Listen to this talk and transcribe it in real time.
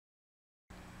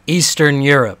Eastern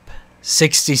Europe,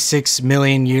 66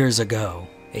 million years ago.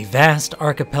 A vast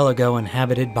archipelago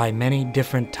inhabited by many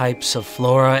different types of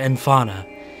flora and fauna.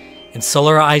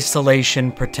 Insular isolation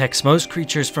protects most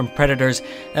creatures from predators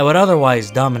that would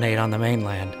otherwise dominate on the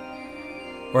mainland.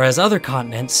 Whereas other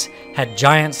continents had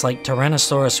giants like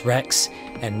Tyrannosaurus rex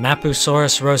and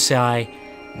Mapusaurus rosei,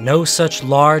 no such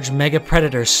large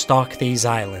megapredators stalk these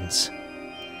islands.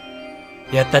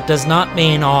 Yet that does not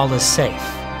mean all is safe,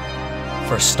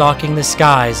 for stalking the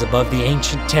skies above the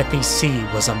ancient Tethy Sea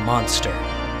was a monster.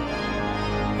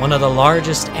 One of the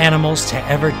largest animals to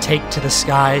ever take to the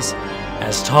skies,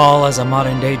 as tall as a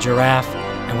modern-day giraffe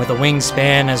and with a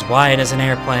wingspan as wide as an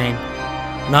airplane.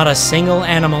 Not a single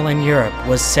animal in Europe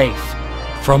was safe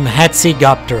from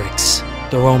Hatzegopteryx,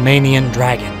 the Romanian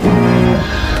dragon.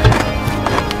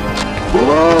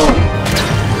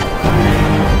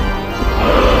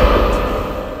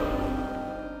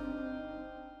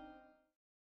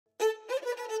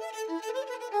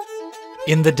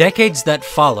 In the decades that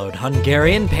followed,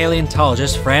 Hungarian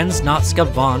paleontologist Franz Notzka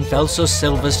von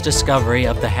Felso-Silva's discovery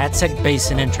of the Hatzeg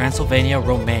Basin in Transylvania,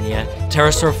 Romania,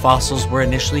 pterosaur fossils were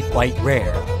initially quite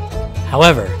rare.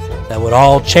 However, that would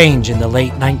all change in the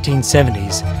late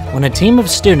 1970s when a team of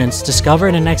students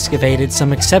discovered and excavated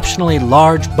some exceptionally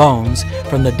large bones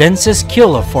from the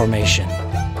Densiscula Formation.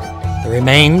 The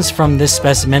remains from this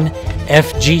specimen,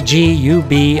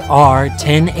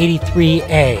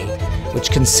 FGGUBR1083A, which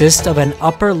consist of an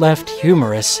upper left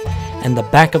humerus and the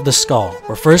back of the skull,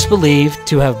 were first believed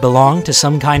to have belonged to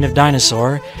some kind of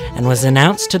dinosaur and was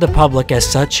announced to the public as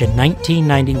such in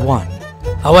 1991.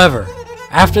 However,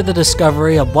 after the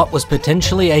discovery of what was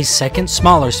potentially a second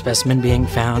smaller specimen being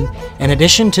found, in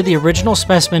addition to the original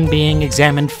specimen being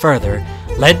examined further,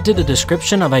 led to the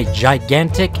description of a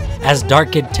gigantic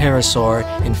Asdarchid pterosaur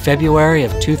in February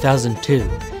of 2002,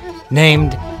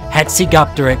 named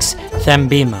Hatzegopteryx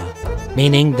thambima,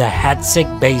 meaning the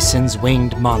Hatzeg Basin's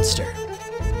winged monster.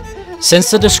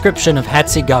 Since the description of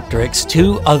Hatzegopteryx,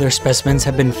 two other specimens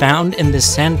have been found in the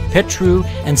San Petru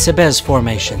and Sebez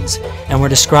formations, and were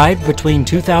described between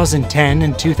 2010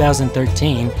 and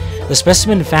 2013. The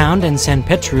specimen found in San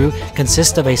Petru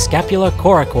consists of a scapular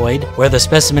coracoid, where the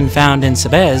specimen found in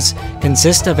Sebez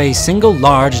consists of a single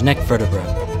large neck vertebra.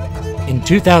 In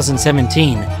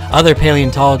 2017, other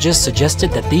paleontologists suggested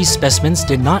that these specimens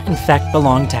did not in fact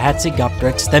belong to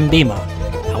Hatzegopteryx thambima.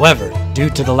 However, due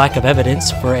to the lack of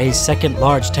evidence for a second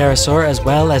large pterosaur as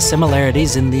well as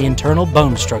similarities in the internal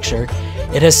bone structure,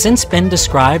 it has since been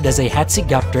described as a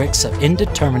Hatzegopteryx of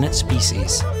indeterminate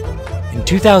species. In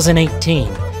 2018,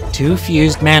 two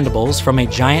fused mandibles from a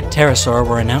giant pterosaur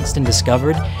were announced and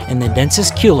discovered in the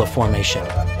Densiscula Formation.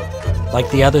 Like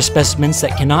the other specimens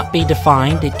that cannot be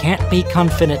defined, it can't be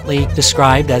confidently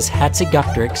described as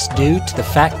Hatzegopteryx due to the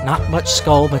fact not much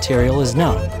skull material is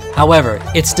known. However,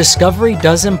 its discovery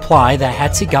does imply that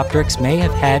Hatzegopteryx may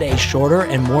have had a shorter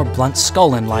and more blunt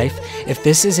skull in life if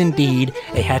this is indeed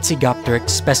a Hatzegopteryx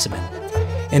specimen.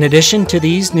 In addition to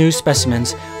these new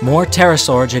specimens, more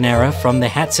pterosaur genera from the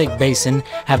Hatzeg Basin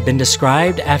have been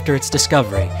described after its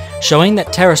discovery, showing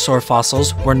that pterosaur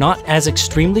fossils were not as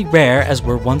extremely rare as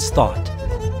were once thought.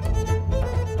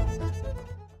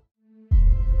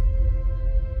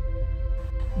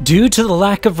 Due to the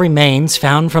lack of remains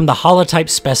found from the holotype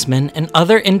specimen and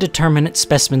other indeterminate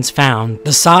specimens found,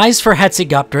 the size for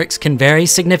Hatzegopteryx can vary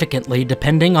significantly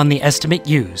depending on the estimate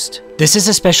used. This is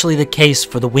especially the case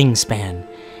for the wingspan.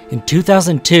 In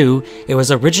 2002, it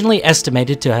was originally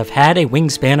estimated to have had a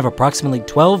wingspan of approximately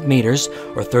 12 meters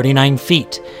or 39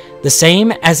 feet, the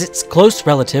same as its close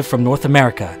relative from North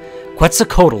America,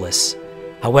 Quetzalcoatlus.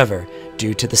 However,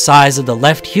 due to the size of the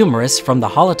left humerus from the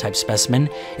holotype specimen,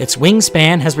 its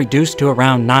wingspan has reduced to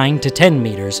around 9 to 10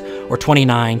 meters or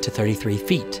 29 to 33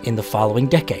 feet in the following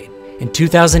decade. In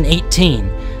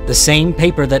 2018, the same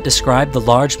paper that described the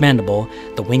large mandible,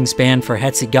 the wingspan for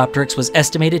Hatzegopteryx was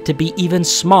estimated to be even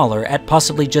smaller at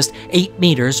possibly just 8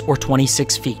 meters or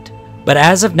 26 feet. But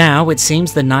as of now, it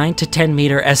seems the 9 to 10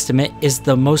 meter estimate is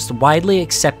the most widely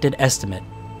accepted estimate.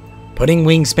 Putting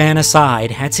wingspan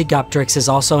aside, Hatzegopteryx is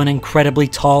also an incredibly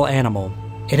tall animal.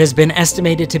 It has been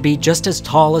estimated to be just as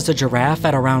tall as a giraffe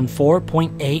at around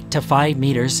 4.8 to 5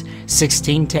 meters,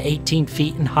 16 to 18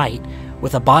 feet in height,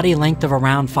 with a body length of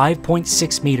around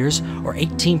 5.6 meters or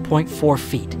 18.4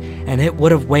 feet, and it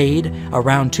would have weighed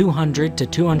around 200 to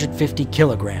 250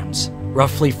 kilograms,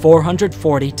 roughly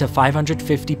 440 to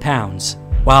 550 pounds.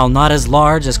 While not as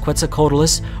large as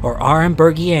Quetzalcoatlus or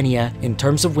Arenbergiania in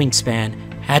terms of wingspan,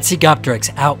 Hatzegopteryx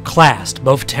outclassed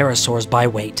both pterosaurs by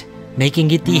weight,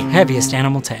 making it the heaviest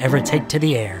animal to ever take to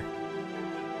the air.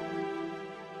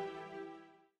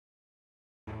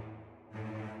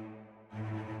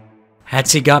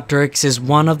 Hatzegopteryx is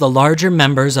one of the larger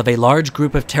members of a large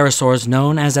group of pterosaurs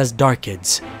known as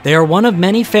Asdarchids. They are one of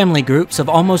many family groups of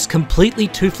almost completely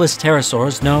toothless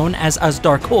pterosaurs known as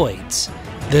Asdarchoids.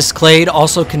 This clade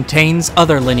also contains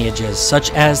other lineages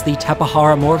such as the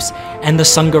Tapahoromorphs and the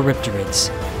Sungaripterids.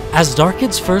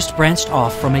 Asdarchids first branched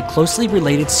off from a closely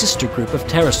related sister group of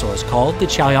pterosaurs called the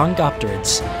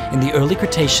Chayangopterids in the early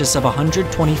Cretaceous of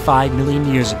 125 million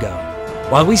years ago.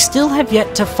 While we still have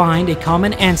yet to find a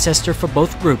common ancestor for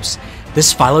both groups,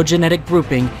 this phylogenetic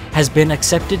grouping has been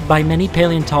accepted by many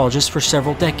paleontologists for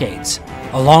several decades.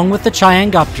 Along with the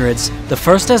Chayangopterids, the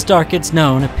first Asdarchids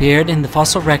known appeared in the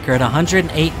fossil record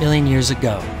 108 million years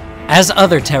ago. As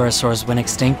other pterosaurs went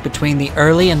extinct between the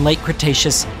early and late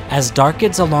Cretaceous,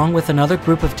 Asdarchids along with another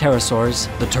group of pterosaurs,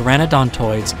 the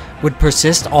Pteranodontoids, would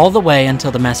persist all the way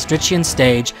until the Maastrichtian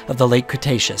stage of the late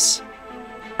Cretaceous.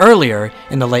 Earlier,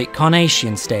 in the late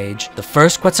Carnasian stage, the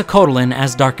first Quetzalcoatlin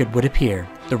Asdarchid would appear.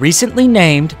 The recently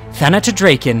named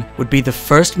Thanatodraken would be the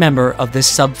first member of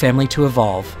this subfamily to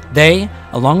evolve. They,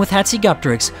 along with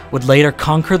Hatzegopteryx, would later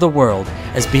conquer the world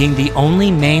as being the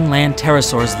only mainland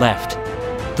pterosaurs left.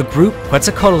 The group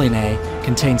Quetzalcoatlinae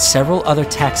contains several other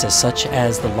taxa such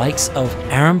as the likes of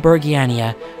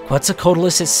Arenbergiania,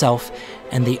 Quetzalcoatlus itself,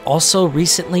 and the also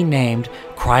recently named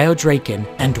Cryodraken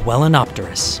and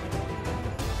Dwellinopterus.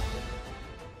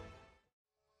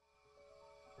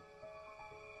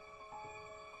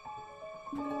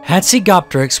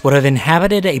 Hatzegopteryx would have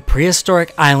inhabited a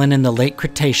prehistoric island in the late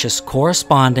Cretaceous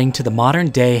corresponding to the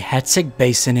modern-day Hatzeg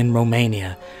Basin in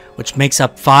Romania, which makes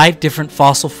up 5 different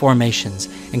fossil formations,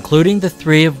 including the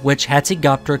 3 of which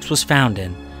Hatzegopteryx was found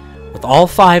in. With all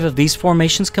 5 of these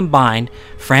formations combined,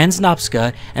 Franz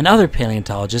Nopska and other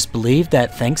paleontologists believe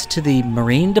that thanks to the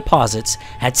marine deposits,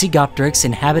 Hatzegopteryx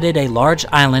inhabited a large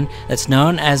island that's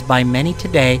known as by many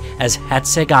today as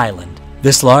Hatzeg Island.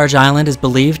 This large island is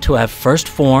believed to have first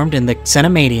formed in the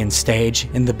Cenomanian stage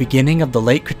in the beginning of the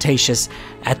late Cretaceous.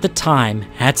 At the time,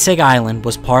 Hatzeg Island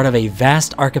was part of a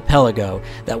vast archipelago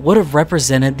that would have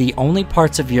represented the only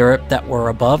parts of Europe that were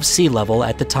above sea level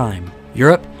at the time.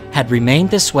 Europe had remained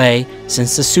this way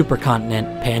since the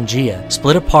supercontinent Pangaea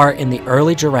split apart in the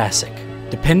early Jurassic.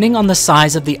 Depending on the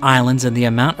size of the islands and the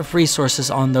amount of resources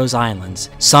on those islands,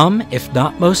 some, if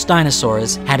not most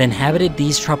dinosaurs, had inhabited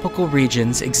these tropical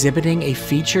regions exhibiting a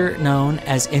feature known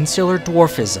as insular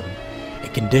dwarfism, a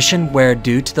condition where,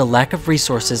 due to the lack of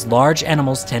resources, large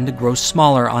animals tend to grow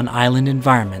smaller on island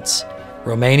environments.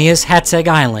 Romania's Hatzeg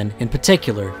Island, in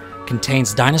particular,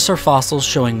 contains dinosaur fossils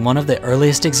showing one of the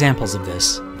earliest examples of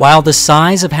this. While the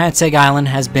size of Hatzeg Island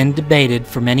has been debated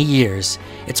for many years,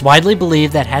 it's widely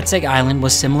believed that Hatzeg Island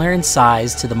was similar in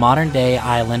size to the modern-day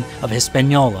island of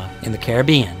Hispaniola in the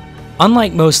Caribbean.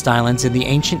 Unlike most islands in the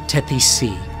ancient Tethys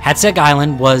Sea, Hatzeg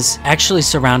Island was actually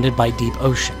surrounded by deep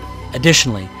ocean.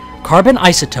 Additionally, carbon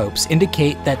isotopes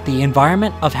indicate that the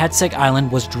environment of Hatzeg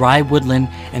Island was dry woodland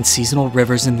and seasonal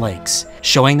rivers and lakes,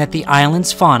 showing that the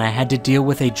island's fauna had to deal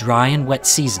with a dry and wet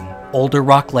season. Older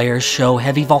rock layers show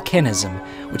heavy volcanism,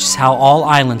 which is how all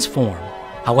islands form.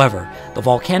 However, the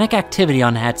volcanic activity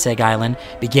on Hatzeg Island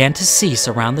began to cease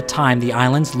around the time the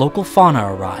island's local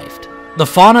fauna arrived. The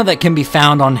fauna that can be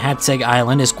found on Hatzeg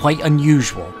Island is quite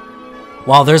unusual.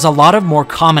 While there's a lot of more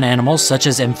common animals such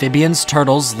as amphibians,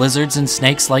 turtles, lizards, and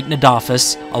snakes like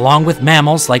Nidophosis, along with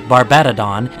mammals like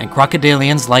Barbadodon and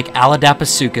crocodilians like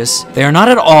Allodaposuchus, they are not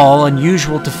at all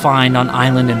unusual to find on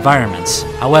island environments.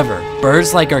 However,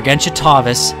 birds like Gargantua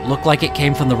tavis look like it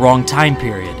came from the wrong time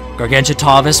period. Gargantua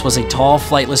tavis was a tall,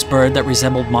 flightless bird that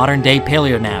resembled modern-day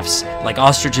paleonaphthes, like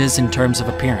ostriches in terms of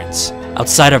appearance.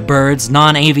 Outside of birds,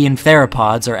 non-avian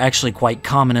theropods are actually quite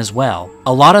common as well.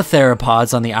 A lot of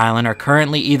theropods on the island are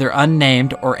currently either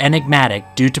unnamed or enigmatic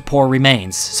due to poor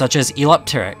remains, such as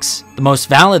Ecologypteryx. The most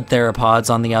valid theropods,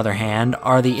 on the other hand,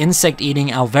 are the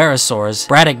insect-eating Alvarezsaurs,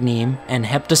 Bradagneme, and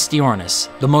Heptasteornis.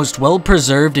 The most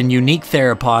well-preserved and unique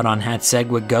theropod on Hatzeg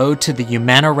would go to the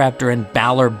Humanoraptoran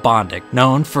Balor bondic,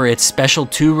 known for its special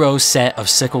 2-row set of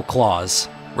sickle claws.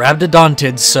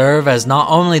 Rhabdodontids serve as not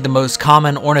only the most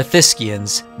common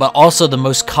ornithischians, but also the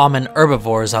most common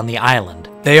herbivores on the island.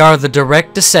 They are the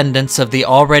direct descendants of the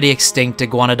already extinct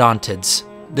iguanodontids.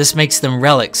 This makes them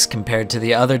relics compared to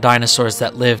the other dinosaurs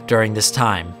that lived during this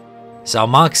time.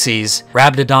 Zalmoxes,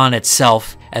 Rhabdodon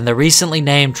itself, and the recently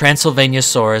named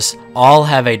Transylvaniasaurus all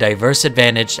have a diverse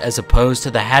advantage as opposed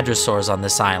to the hadrosaurs on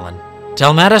this island.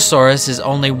 Telmatosaurus is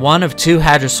only one of 2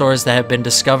 hadrosaurs that have been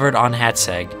discovered on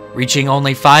Hatzeg. Reaching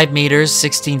only 5 meters,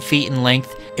 16 feet in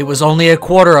length, it was only a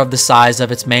quarter of the size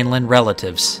of its mainland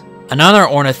relatives. Another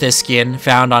ornithischian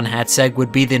found on Hatzeg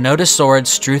would be the notosaurid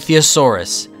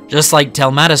Struthiosaurus. Just like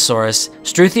Telmatosaurus,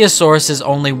 Struthiosaurus is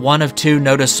only one of 2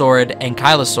 notosaurid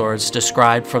ankylosaurs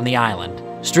described from the island.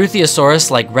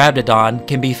 Struthiosaurus, like Rabdodon,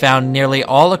 can be found nearly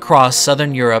all across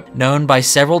southern Europe, known by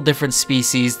several different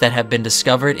species that have been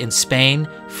discovered in Spain,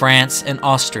 France, and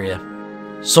Austria.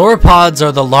 Sauropods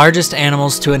are the largest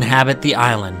animals to inhabit the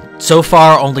island, so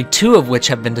far only 2 of which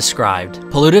have been described,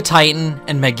 Paludatitan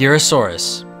and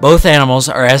Megarosaurus. Both animals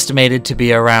are estimated to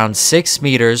be around 6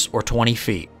 meters or 20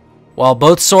 feet. While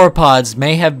both sauropods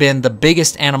may have been the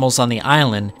biggest animals on the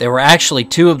island, they were actually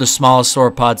 2 of the smallest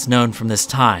sauropods known from this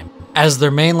time, as their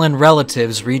mainland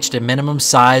relatives reached a minimum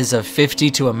size of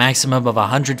 50 to a maximum of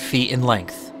 100 feet in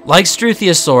length. Like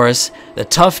Struthiosaurus, the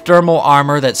tough dermal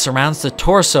armor that surrounds the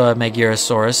torso of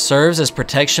Megarosaurus serves as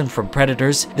protection from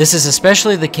predators. This is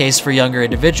especially the case for younger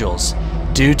individuals,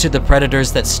 due to the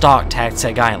predators that stalked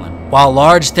Hatzeg Island. While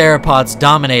large theropods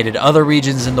dominated other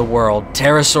regions in the world,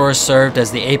 pterosaurs served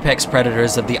as the apex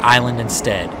predators of the island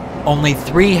instead. Only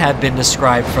 3 have been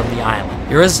described from the island: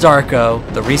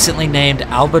 Urasdarko, the recently named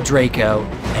Albadraco,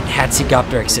 and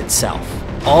Hatzegopteryx itself.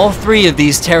 All 3 of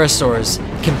these pterosaurs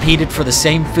competed for the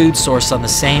same food source on the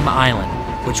same island,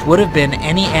 which would have been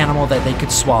any animal that they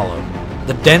could swallow.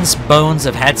 The dense bones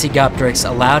of Hatzegopteryx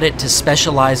allowed it to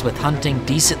specialize with hunting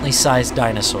decently sized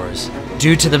dinosaurs.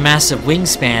 Due to the massive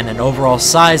wingspan and overall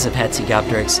size of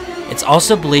Hatzegopteryx, it's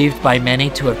also believed by many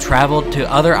to have traveled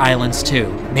to other islands too,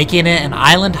 making it an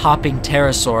island-hopping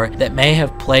pterosaur that may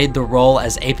have played the role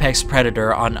as apex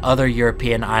predator on other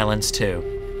European islands too.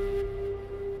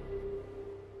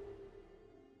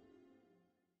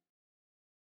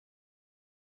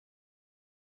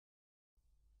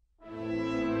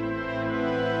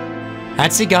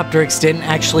 Hatzegopteryx didn't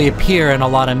actually appear in a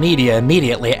lot of media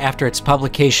immediately after its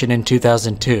publication in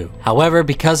 2002. However,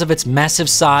 because of its massive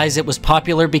size, it was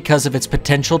popular because of its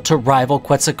potential to rival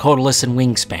Quetzalcoatlus in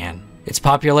wingspan. Its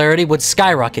popularity would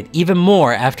skyrocket even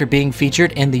more after being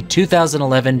featured in the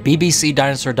 2011 BBC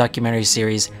dinosaur documentary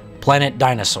series Planet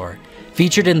Dinosaur,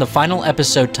 featured in the final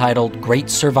episode titled Great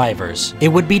Survivors. It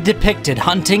would be depicted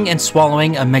hunting and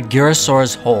swallowing a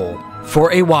Megarosaurus whole.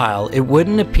 For a while, it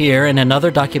wouldn't appear in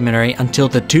another documentary until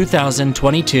the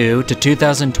 2022 to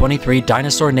 2023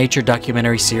 dinosaur nature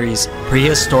documentary series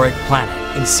Prehistoric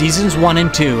Planet. In seasons 1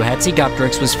 and 2,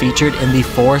 Hatzegopteryx was featured in the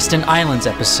Forest and Islands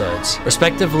episodes.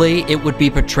 Respectively, it would be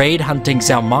portrayed hunting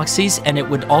Zalmoxes, and it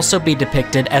would also be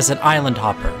depicted as an island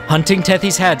hopper, hunting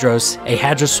Tethyshadros, a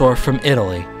hadrosaur from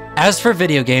Italy. As for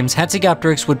video games,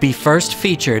 Hatzegopteryx would be first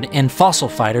featured in Fossil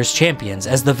Fighters Champions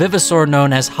as the Vivosaur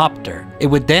known as Hopter. It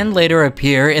would then later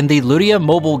appear in the Ludia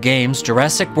mobile games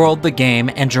Jurassic World the Game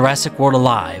and Jurassic World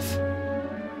Alive.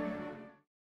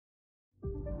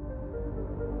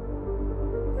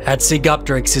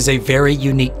 Hatzegopteryx is a very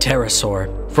unique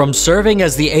pterosaur. From serving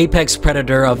as the apex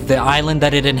predator of the island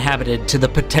that it inhabited to the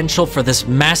potential for this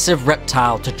massive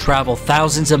reptile to travel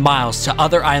thousands of miles to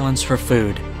other islands for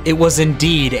food, it was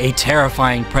indeed a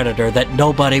terrifying predator that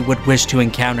nobody would wish to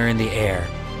encounter in the air.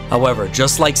 However,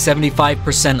 just like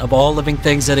 75% of all living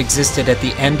things that existed at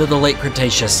the end of the late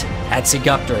Cretaceous,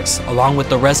 Hatzegopteryx, along with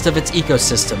the rest of its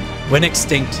ecosystem, went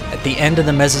extinct at the end of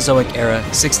the Mesozoic era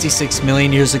 66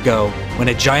 million years ago when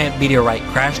a giant meteorite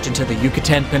crashed into the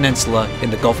Yucatan Peninsula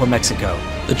in the Gulf of Mexico.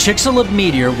 The Chicxulub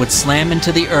meteor would slam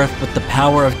into the Earth with the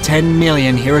power of 10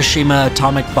 million Hiroshima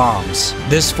atomic bombs.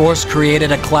 This force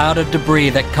created a cloud of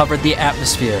debris that covered the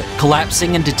atmosphere,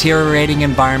 collapsing and deteriorating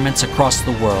environments across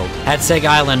the world. Hatzeg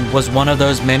Island was one of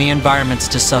those many environments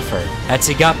to suffer.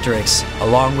 Hatzegopteryx,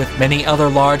 along with many other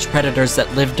large predators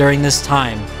that lived during this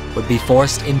time, would be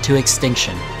forced into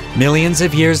extinction. Millions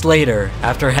of years later,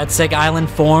 after Hatzeg Island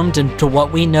formed into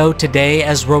what we know today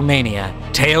as Romania,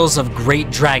 tales of great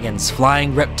dragons,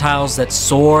 flying reptiles that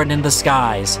soared in the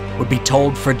skies, would be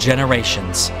told for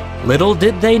generations. Little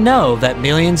did they know that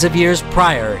millions of years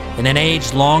prior, in an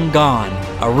age long gone,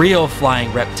 a real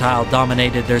flying reptile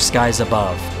dominated their skies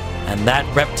above. And that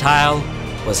reptile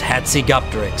was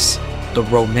Hatzegopteryx, the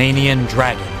Romanian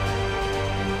dragon.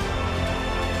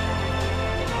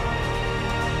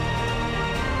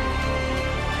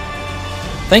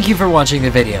 Thank you for watching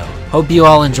the video. Hope you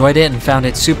all enjoyed it and found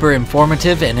it super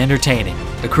informative and entertaining.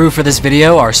 The crew for this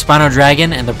video are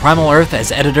Spinodragon and the Primal Earth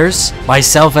as editors,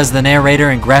 myself as the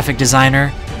narrator and graphic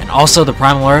designer, and also the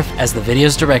Primal Earth as the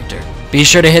video's director. Be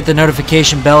sure to hit the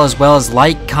notification bell as well as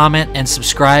like, comment, and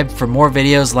subscribe for more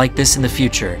videos like this in the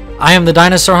future. I am the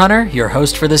Dinosaur Hunter, your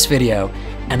host for this video,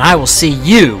 and I will see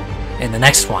you in the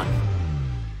next one.